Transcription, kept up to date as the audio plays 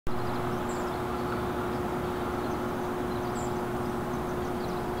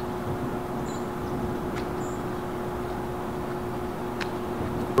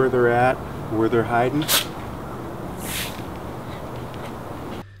where they're at, where they're hiding.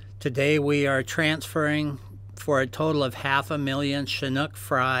 Today we are transferring for a total of 500,000 Chinook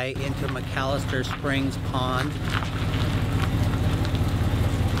fry into McAllister Springs Pond.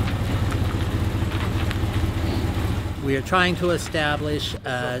 We are trying to establish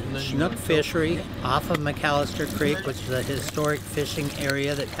a Chinook fishery off of McAllister Creek, which is a historic fishing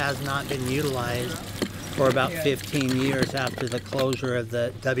area that has not been utilized for about 15 years after the closure of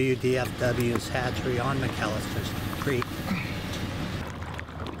the WDFW's hatchery on McAllister Creek.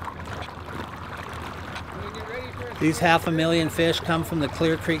 These 500,000 fish come from the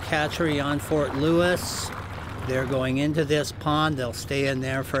Clear Creek hatchery on Fort Lewis. They're going into this pond. They'll stay in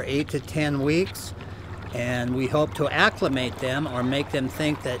there for 8 to 10 weeks. And we hope to acclimate them or make them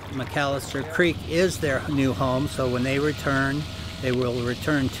think that McAllister Creek is their new home. So when they return, they will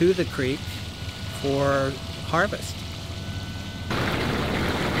return to the creek for harvest.